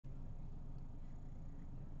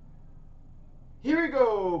Here we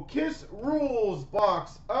go. Kiss Rules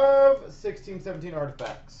box of 16-17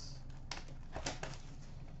 artifacts.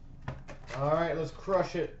 Alright, let's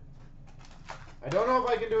crush it. I don't know if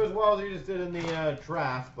I can do as well as you just did in the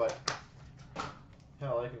draft, but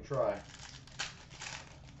hell, I can try.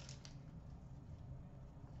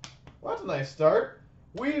 Well, that's a nice start.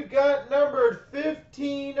 We've got numbered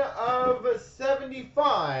 15 of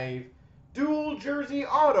 75. Dual jersey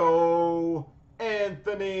auto,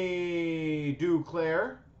 Anthony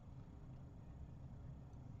Duclair.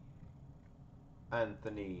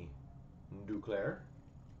 Anthony Duclair.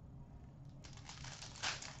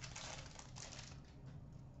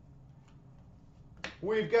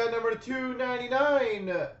 We've got number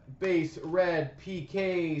 299, base red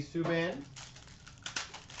PK Subban.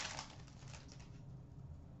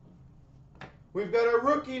 We've got a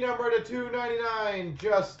rookie number to 299,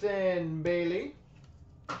 Justin Bailey.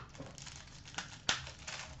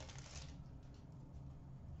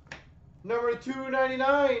 Number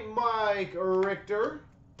 299, Mike Richter,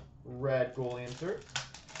 red goalie insert.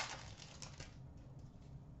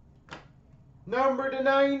 Number to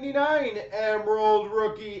 99, Emerald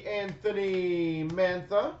rookie, Anthony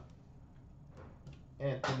Mantha.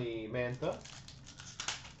 Anthony Mantha.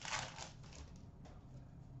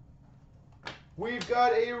 We've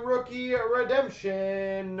got a rookie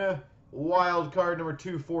redemption, wild card number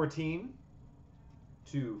 214.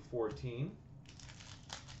 214.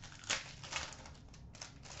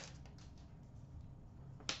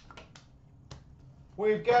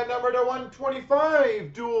 We've got number to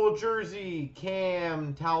 125, dual jersey,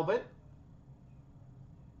 Cam Talbot.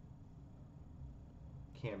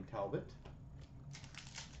 Cam Talbot.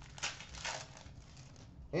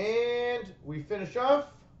 And we finish off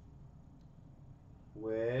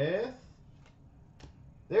with,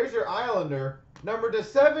 there's your Islander, number to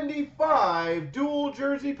 75, dual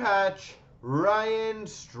jersey patch, Ryan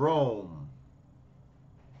Strome.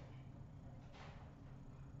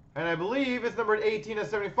 And I believe it's numbered 18 of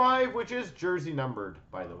 75, which is jersey numbered,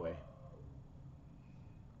 by the way.